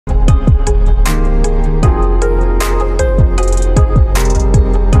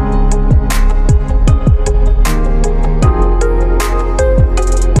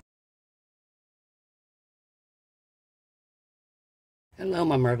Hello,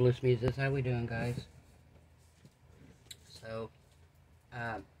 my marvelous muses. How we doing, guys? So,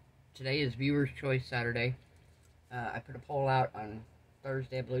 today is Viewer's Choice Saturday. I put a poll out on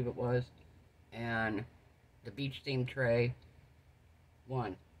Thursday, I believe it was, and the beach theme tray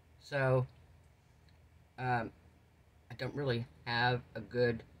won. So, I don't really have a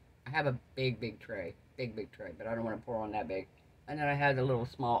good. I have a big tray, big tray, but I don't want to pour on that big. And then I had the little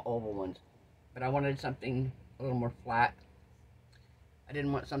small oval ones, but I wanted something a little more flat. I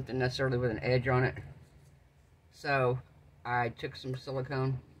didn't want something necessarily with an edge on it. So I took some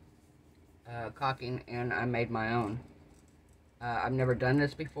silicone caulking and I made my own. I've never done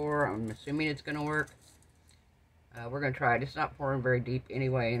this before. I'm assuming it's going to work. We're going to try it. It's not pouring very deep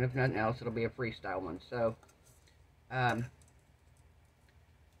anyway, and if nothing else, it'll be a freestyle one. So I'm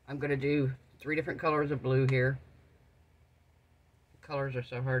going to do 3 different colors of blue here. The colors are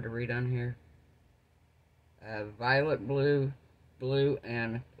so hard to read on here. Violet blue, blue,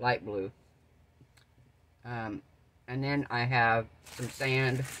 and light blue. And then I have some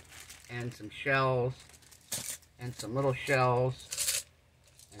sand and some shells and some little shells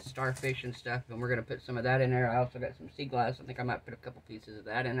and starfish and stuff, and we're going to put some of that in there. I also got some sea glass. I think I might put a couple pieces of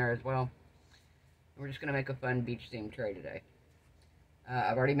that in there as well. And we're just going to make a fun beach themed tray today.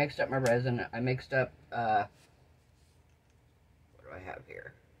 I've already mixed up my resin. I mixed up, what do I have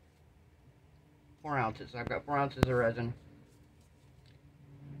here? 4 ounces. I've got 4 ounces of resin.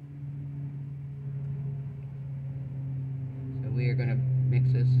 We are going to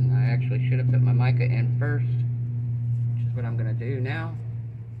mix this, and I actually should have put my mica in first, which is what I'm going to do now.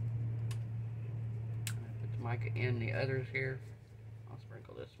 I'm going to put the mica in the others here. I'll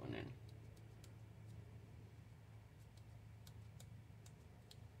sprinkle this one in.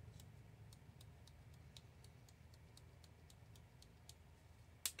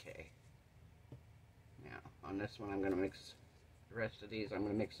 Okay. Now, on this one, I'm going to mix the rest of these. I'm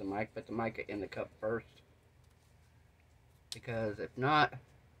going to mix the mica, put the mica in the cup first. Because if not,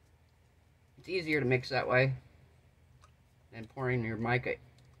 it's easier to mix that way than pouring your mica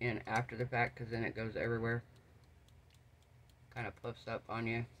in after the fact, because then it goes everywhere. Kind of puffs up on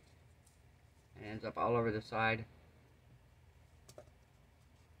you and ends up all over the side.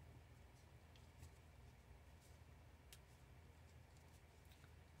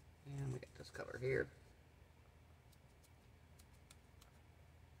 And we got this color here.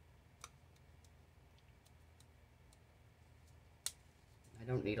 I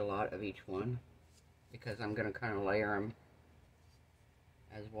don't need a lot of each one because I'm going to kind of layer them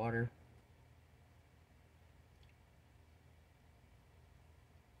as water.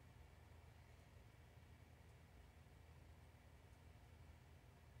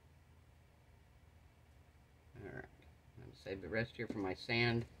 Alright, I'm going to save the rest here for my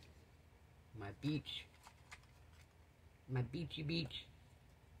sand, my beach, my beachy beach.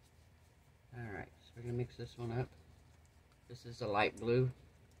 Alright, so we're going to mix this one up. This is a light blue.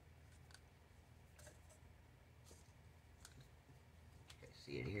 You guys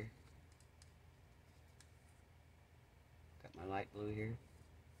see it here? Got my light blue here.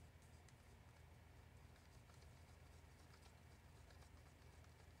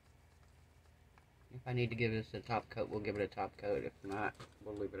 If I need to give this a top coat, we'll give it a top coat. If not,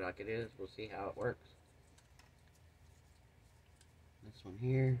 we'll leave it like it is. We'll see how it works. This one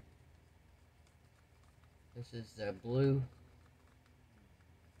here. This is the blue.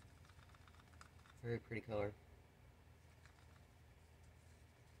 Very pretty color.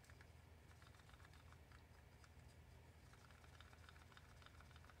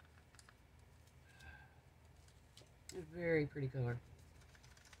 A very pretty color.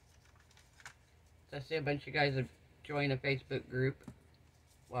 So I see a bunch of guys have joined a Facebook group.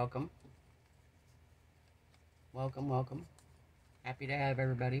 Welcome. Welcome, welcome. Happy to have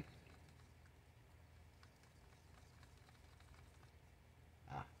everybody.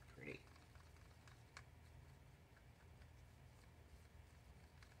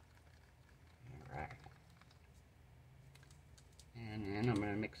 And then I'm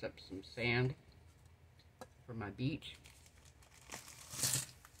going to mix up some sand for my beach.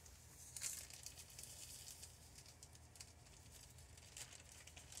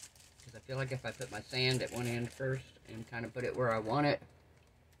 Because I feel like if I put my sand at one end first and kind of put it where I want it,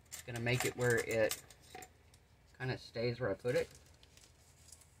 it's going to make it where it kind of stays where I put it.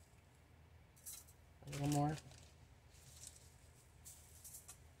 A little more.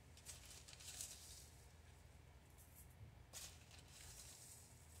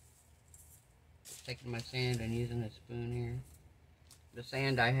 Taking my sand and using a spoon here. The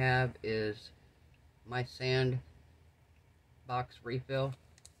sand I have is my sand box refill.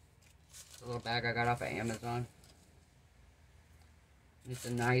 It's a little bag I got off of Amazon. It's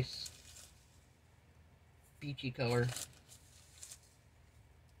a nice beachy color.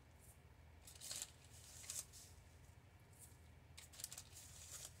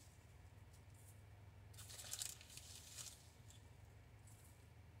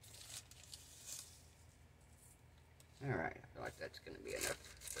 Alright, I feel like that's going to be enough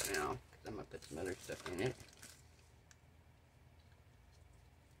for now, because I'm going to put some other stuff in it.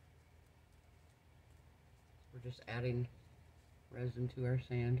 We're just adding resin to our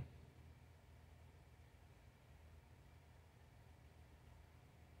sand.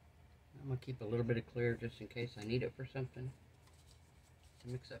 I'm going to keep a little bit of clear just in case I need it for something. To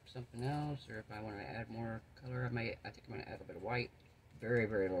mix up something else, or if I want to add more color, I think I'm going to add a bit of white. Very,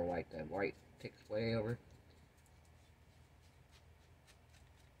 very little white. That white takes way over.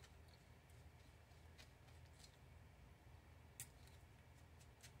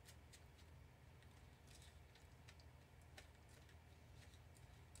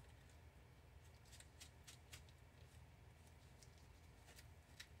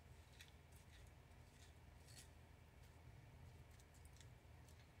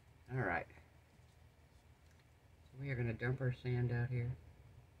 Alright, so we are going to dump our sand out here.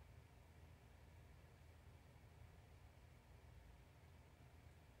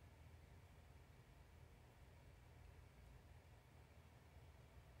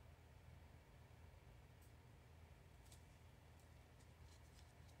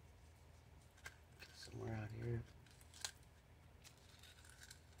 Get somewhere out here.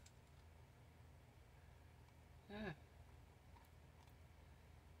 Ah.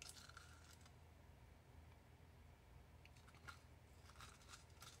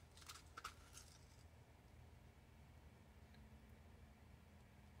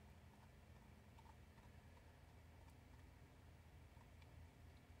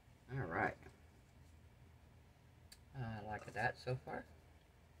 Alright. I like that so far.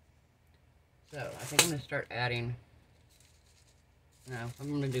 So, I think I'm going to start adding... No, I'm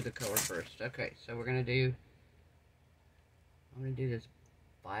going to do the color first. Okay, so we're going to do... I'm going to do this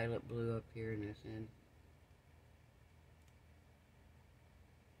violet blue up here in this end.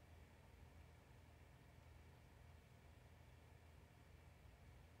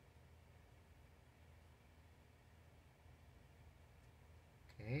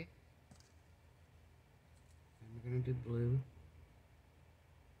 Okay. And we're going to do blue.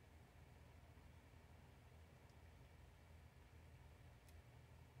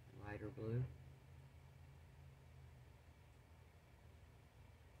 Lighter blue.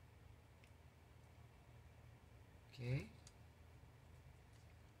 Okay.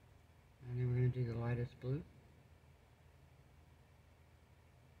 And then we're going to do the lightest blue.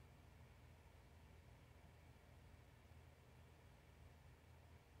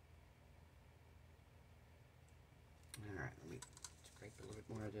 Alright, let me scrape a little bit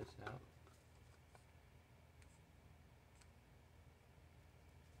more of this out.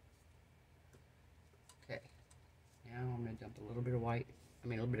 Okay. Now I'm going to dump a little bit of white, a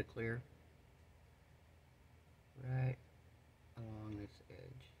little bit of clear, right along this edge.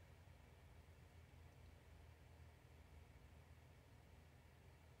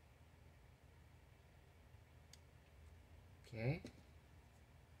 Okay.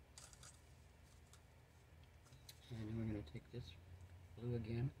 And then we're going to take this blue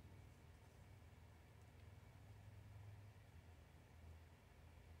again.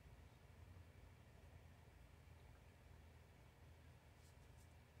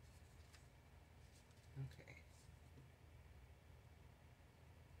 Okay.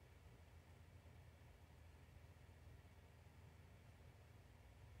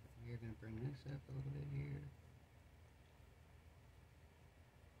 We're going to bring this up a little bit here.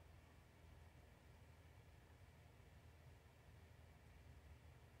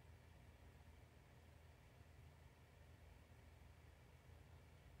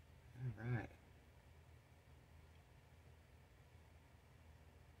 Alright.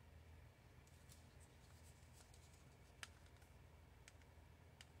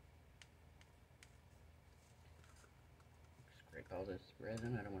 Scrape all this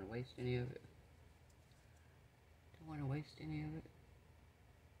resin. I don't want to waste any of it. Don't want to waste any of it.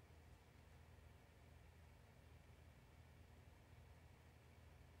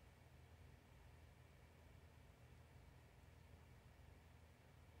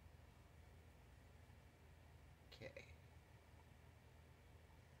 Okay.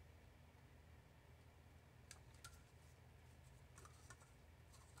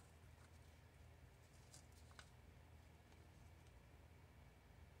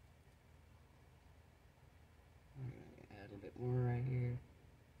 I'm going to add a little bit more right here.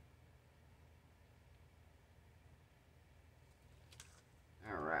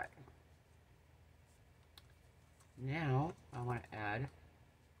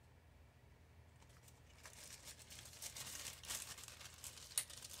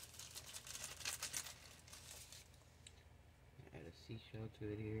 to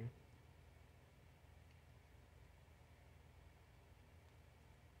it here.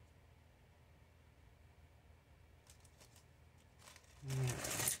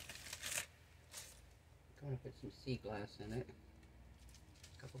 I'm going to put some sea glass in it.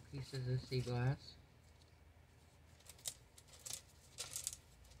 A couple pieces of sea glass.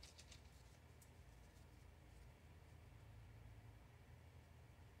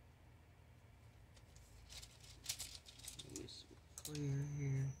 Use some clear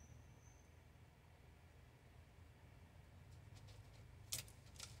here.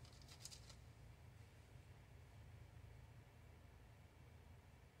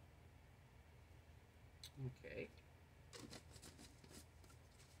 Okay.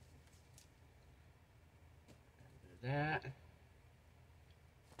 That.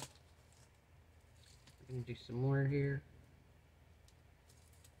 We're going to do some more here.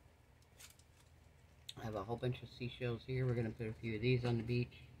 I have a whole bunch of seashells here. We're going to put a few of these on the beach.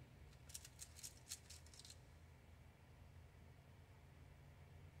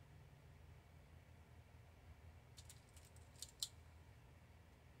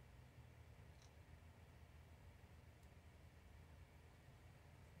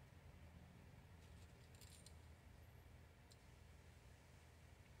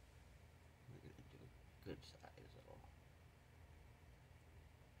 We're going to do a good size little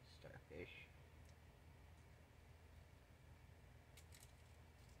starfish.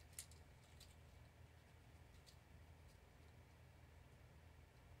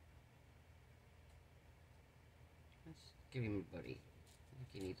 Let's give him a buddy. I think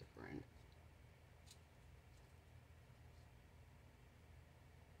he needs a friend.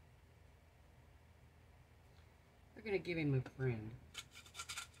 We're going to give him a friend.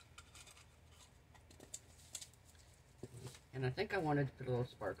 And I think I wanted to put a little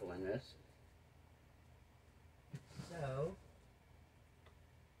sparkle in this. So,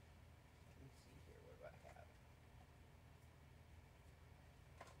 let's see here, what do I have?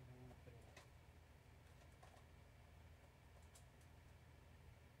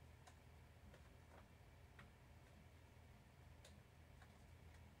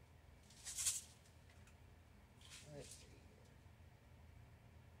 Let's see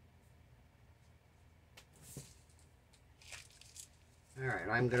here. Alright,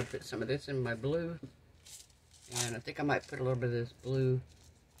 I'm going to put some of this in my blue. And I think I might put a little bit of this blue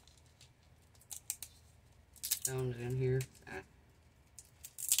stones in here.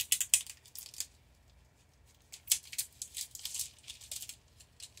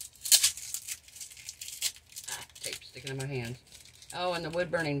 Tape sticking in my hands. Oh, and the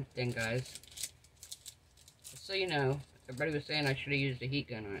wood burning thing, guys. Just so you know, everybody was saying I should have used a heat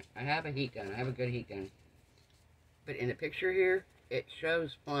gun on it. I have a heat gun. I have a good heat gun. But in the picture here, it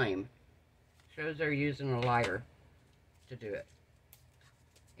shows flame. It shows they're using a lighter to do it.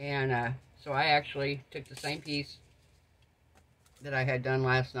 And so I actually took the same piece that I had done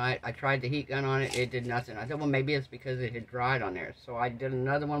last night. I tried the heat gun on it. It did nothing. I thought, well, maybe it's because it had dried on there. So I did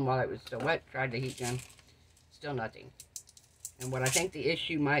another one while it was still wet. Tried the heat gun. Still nothing. And what I think the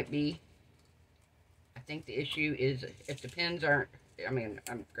issue might be, I think the issue is if the pins aren't, I mean,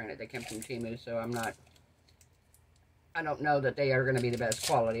 granted, they came from Temu, so I don't know that they are going to be the best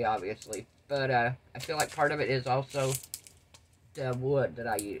quality, obviously. But I feel like part of it is also the wood that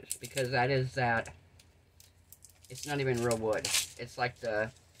I use, because that is it's not even real wood. It's like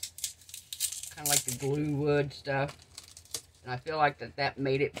kind of like the glue wood stuff. And I feel like that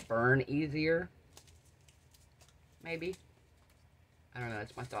made it burn easier. Maybe. I don't know.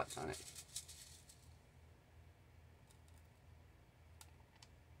 That's my thoughts on it.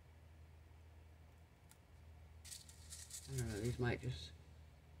 I don't know. These might just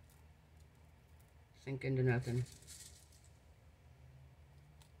sink into nothing.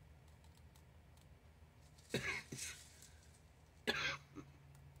 Okay,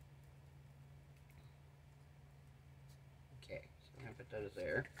 so I'm going to put those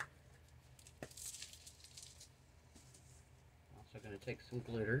there. Also going to take some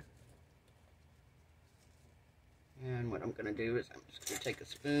glitter. And what I'm going to do is I'm just going to take a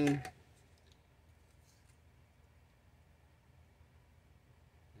spoon. And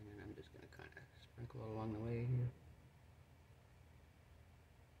then I'm just going to kind of sprinkle it along the way here.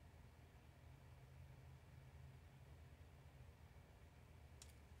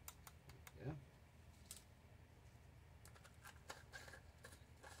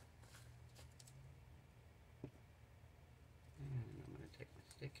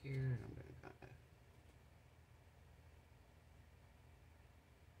 Stick here, and I'm going to kind of.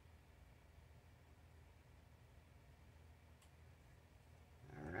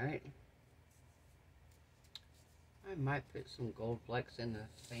 Alright. I might put some gold flecks in the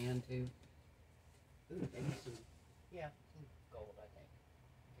fan too. Ooh, maybe some, yeah, some gold, I think.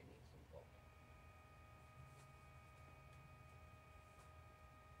 I need some gold.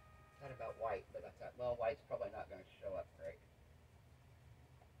 Thought about white, but I thought, well, white's probably not going to show up great.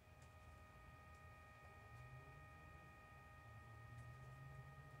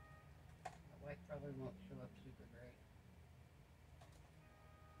 White probably won't show up super great.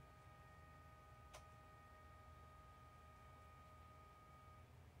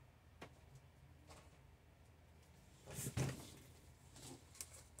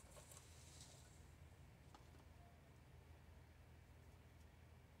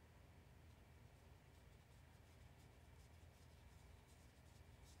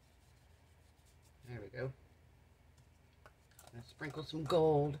 There we go. Let's sprinkle some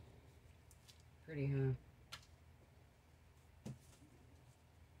gold. Pretty, huh?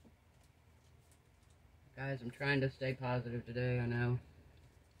 Guys, I'm trying to stay positive today, I know.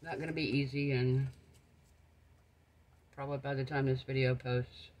 Not going to be easy, and probably by the time this video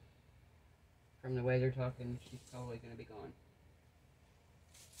posts, from the way they're talking, she's probably going to be gone.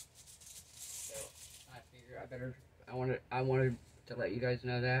 So, I figure I wanted to let you guys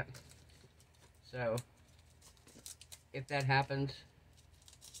know that. So, if that happens,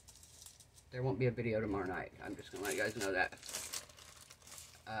 there won't be a video tomorrow night. I'm just going to let you guys know that.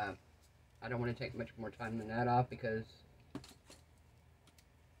 I don't want to take much more time than that off because you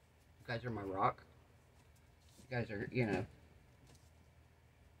guys are my rock. You guys are, you know,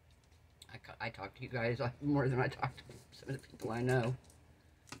 I talk to you guys more than I talk to some of the people I know.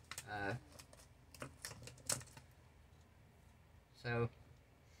 So,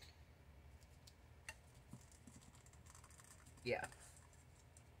 yeah.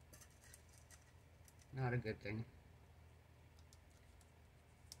 Not a good thing.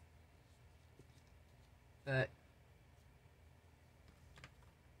 But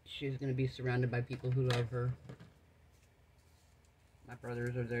she's going to be surrounded by people who love her. My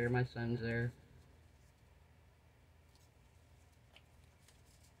brothers are there, my son's there.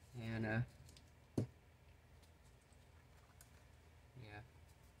 And, yeah.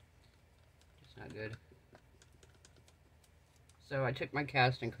 It's not good. So I took my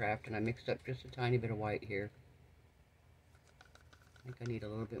cast and craft and I mixed up just a tiny bit of white here. I think I need a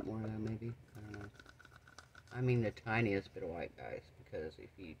little bit more of that, maybe. I don't know. I mean the tiniest bit of white, guys, because if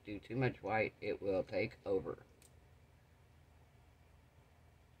you do too much white, it will take over.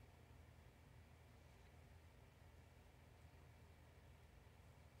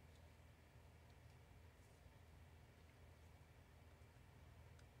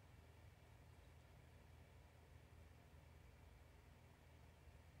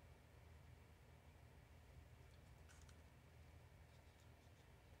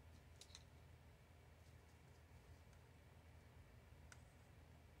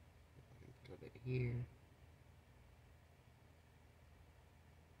 A little bit here.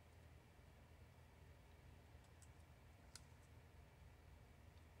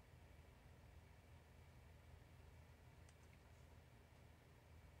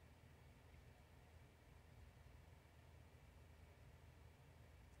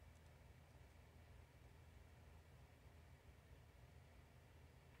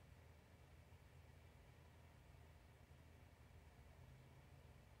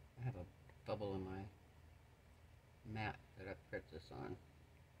 I have a bubble in my mat that I put this on.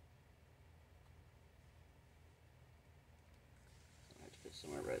 Let's put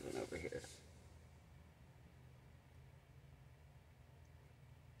some more resin over here.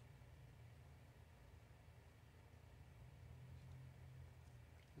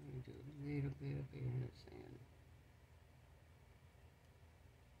 Let me do a little bit of here in the sand.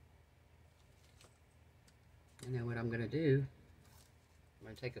 And then what I'm going to do, I'm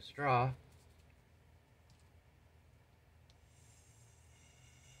going to take a straw.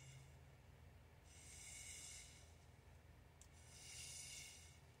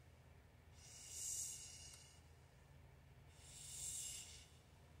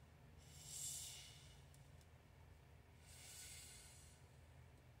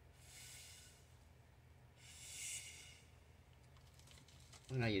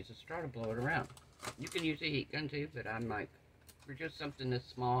 And I use a straw to blow it around. You can use a heat gun too, but I'm like, for just something this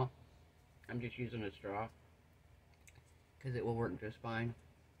small, I'm just using a straw because it will work just fine.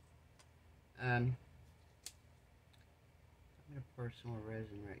 I'm going to pour some more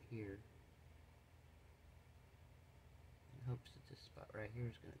resin right here in hopes that this spot right here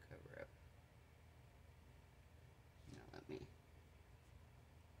is going to cover up. Now let me.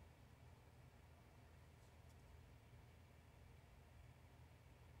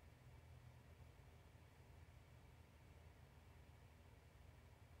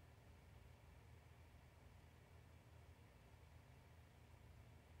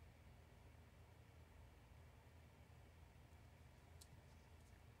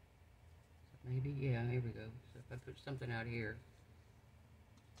 Maybe, yeah, here we go. So if I put something out here,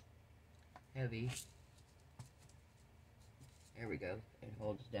 heavy, there we go. It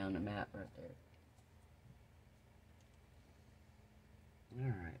holds down the mat right there.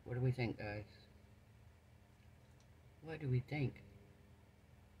 Alright, what do we think, guys? What do we think?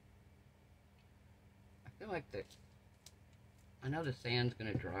 I feel like I know the sand's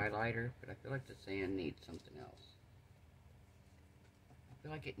going to dry lighter, but I feel like the sand needs something else. I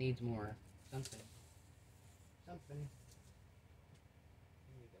feel like it needs more something. Something.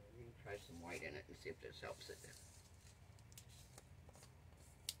 Here we go. We can try some white in it and see if this helps it.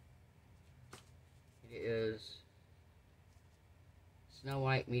 It is Snow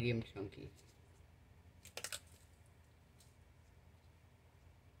White Medium Chunky.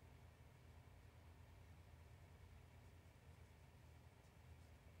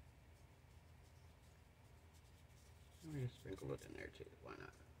 I'm going to sprinkle it in there too. Why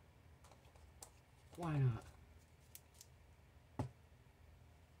not? Why not?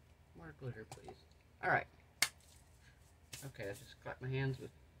 More glitter, please. Alright. Okay, I just clapped my hands with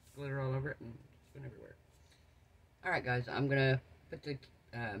glitter all over it and it's went everywhere. Alright, guys, I'm going to put the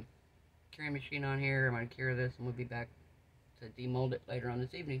curing machine on here. I'm going to cure this and we'll be back to demold it later on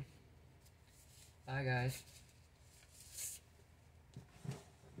this evening. Bye, guys.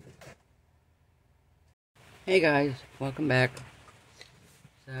 Hey guys, welcome back.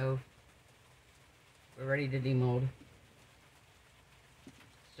 So, we're ready to demold.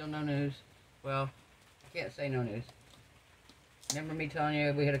 Still no news. Well, I can't say no news. Remember me telling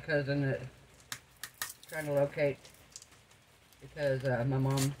you we had a cousin that was trying to locate because my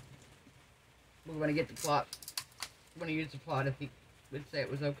mom, we want to get the plot, we want to use the plot if he would say it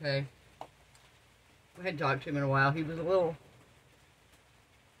was okay. We hadn't talked to him in a while. He was a little,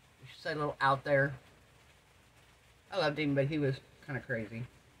 we should say a little out there. I loved him, but he was kind of crazy.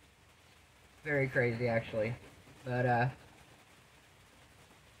 Very crazy, actually. But,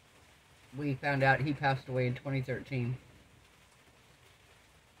 we found out he passed away in 2013.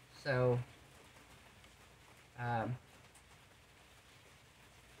 So, gonna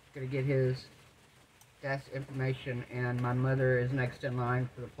get his death information, and my mother is next in line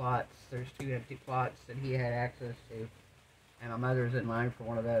for the plots. There's 2 empty plots that he had access to, and my mother's in line for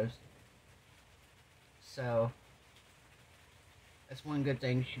one of those. So, that's one good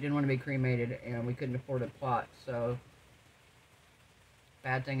thing. She didn't want to be cremated, and we couldn't afford a plot, so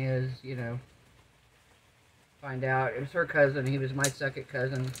bad thing is, you know, find out, it was her cousin. He was my second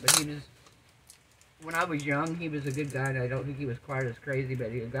cousin, but he was, when I was young, he was a good guy, and I don't think he was quite as crazy,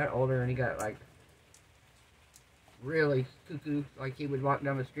 but he got older, and he got, like, really cuckoo. Like, he would walk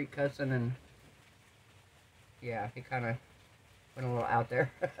down the street cussing, and, yeah, he kind of went a little out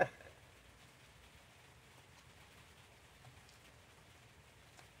there.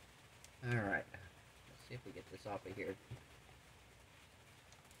 Alright, let's see if we get this off of here.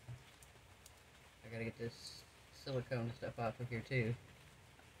 I gotta get this silicone stuff off of here too. I'm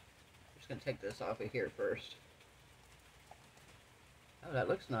just gonna take this off of here first. Oh, that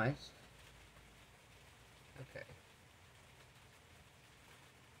looks nice. Okay.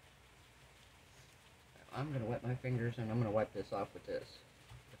 I'm gonna wet my fingers and I'm gonna wipe this off with this.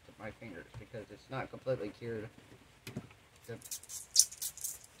 With my fingers, because it's not completely cured. The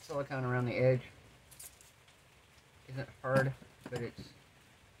silicone around the edge isn't hard, but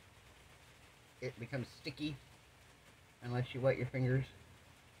it becomes sticky unless you wet your fingers.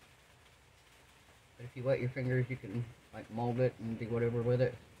 But if you wet your fingers, you can like mold it and do whatever with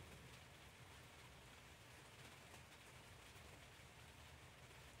it.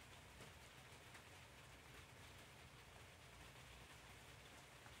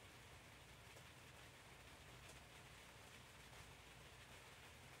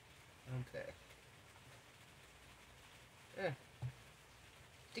 Okay. Yeah.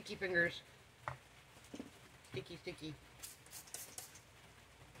 Sticky fingers. Sticky, sticky.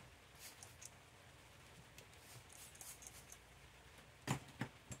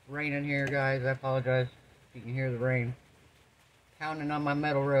 Rain in here, guys. I apologize if you can hear the rain pounding on my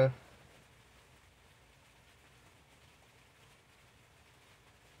metal roof.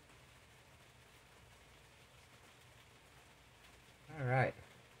 Alright.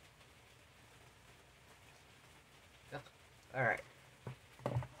 Alright.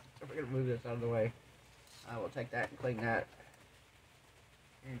 So we're going to move this out of the way. I will take that and clean that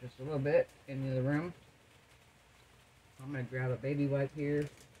here in just a little bit in the other room. I'm going to grab a baby wipe here.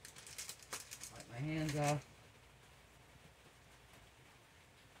 Wipe my hands off.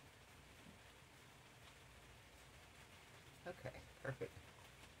 Okay, perfect.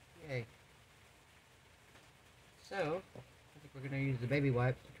 Yay. So, the We're going to use the baby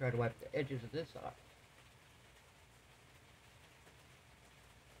wipe to try to wipe the edges of this off.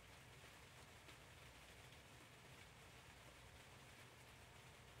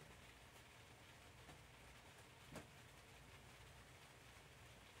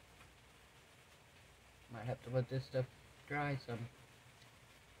 Might have to let this stuff dry some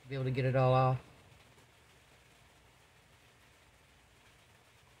to be able to get it all off.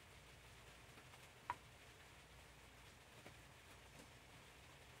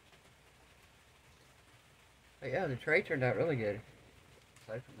 But yeah, the tray turned out really good.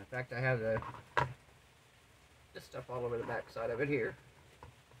 Aside from the fact I have this stuff all over the back side of it here.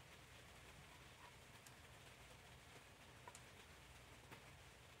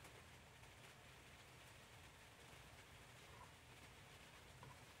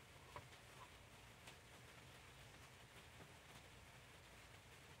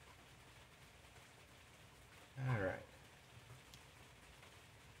 Alright.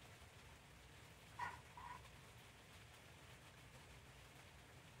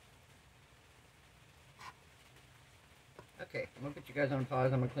 Okay, I'm going to put you guys on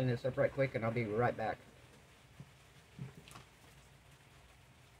pause. I'm going to clean this up right quick and I'll be right back.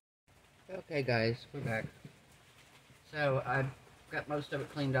 Okay guys, we're back. So I've got most of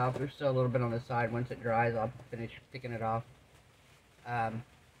it cleaned off. There's still a little bit on the side. Once it dries, I'll finish picking it off.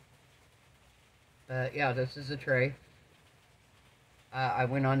 But yeah, this is the tray. I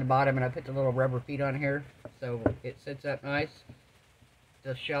went on the bottom and I put the little rubber feet on here so it sits up nice.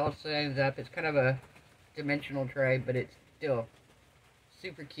 The shelf stands up. It's kind of a dimensional tray, but it's still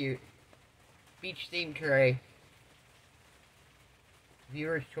super cute. Beach themed tray.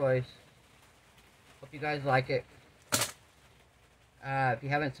 Viewer's choice. Hope you guys like it. If you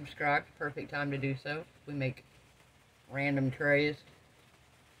haven't subscribed, perfect time to do so. We make random trays.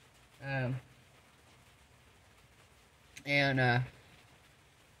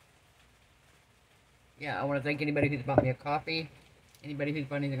 Yeah, I want to thank anybody who's bought me a coffee, anybody who's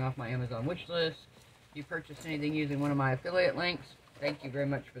bought anything off my Amazon wish list. If you purchased anything using one of my affiliate links, thank you very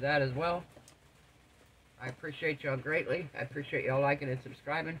much for that as well. I appreciate y'all greatly. I appreciate y'all liking and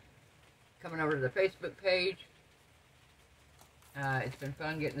subscribing. Coming over to the Facebook page. It's been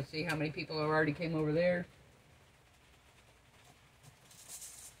fun getting to see how many people already came over there.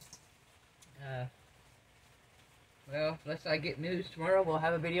 Well, unless I get news tomorrow, we'll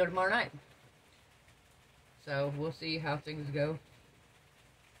have a video tomorrow night. So, we'll see how things go.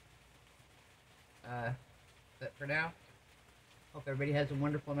 But for now, hope everybody has a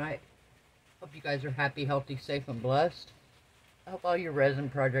wonderful night. Hope you guys are happy, healthy, safe, and blessed. I hope all your resin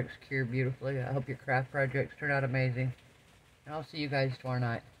projects cure beautifully. I hope your craft projects turn out amazing. And I'll see you guys tomorrow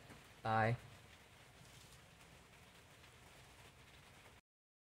night. Bye.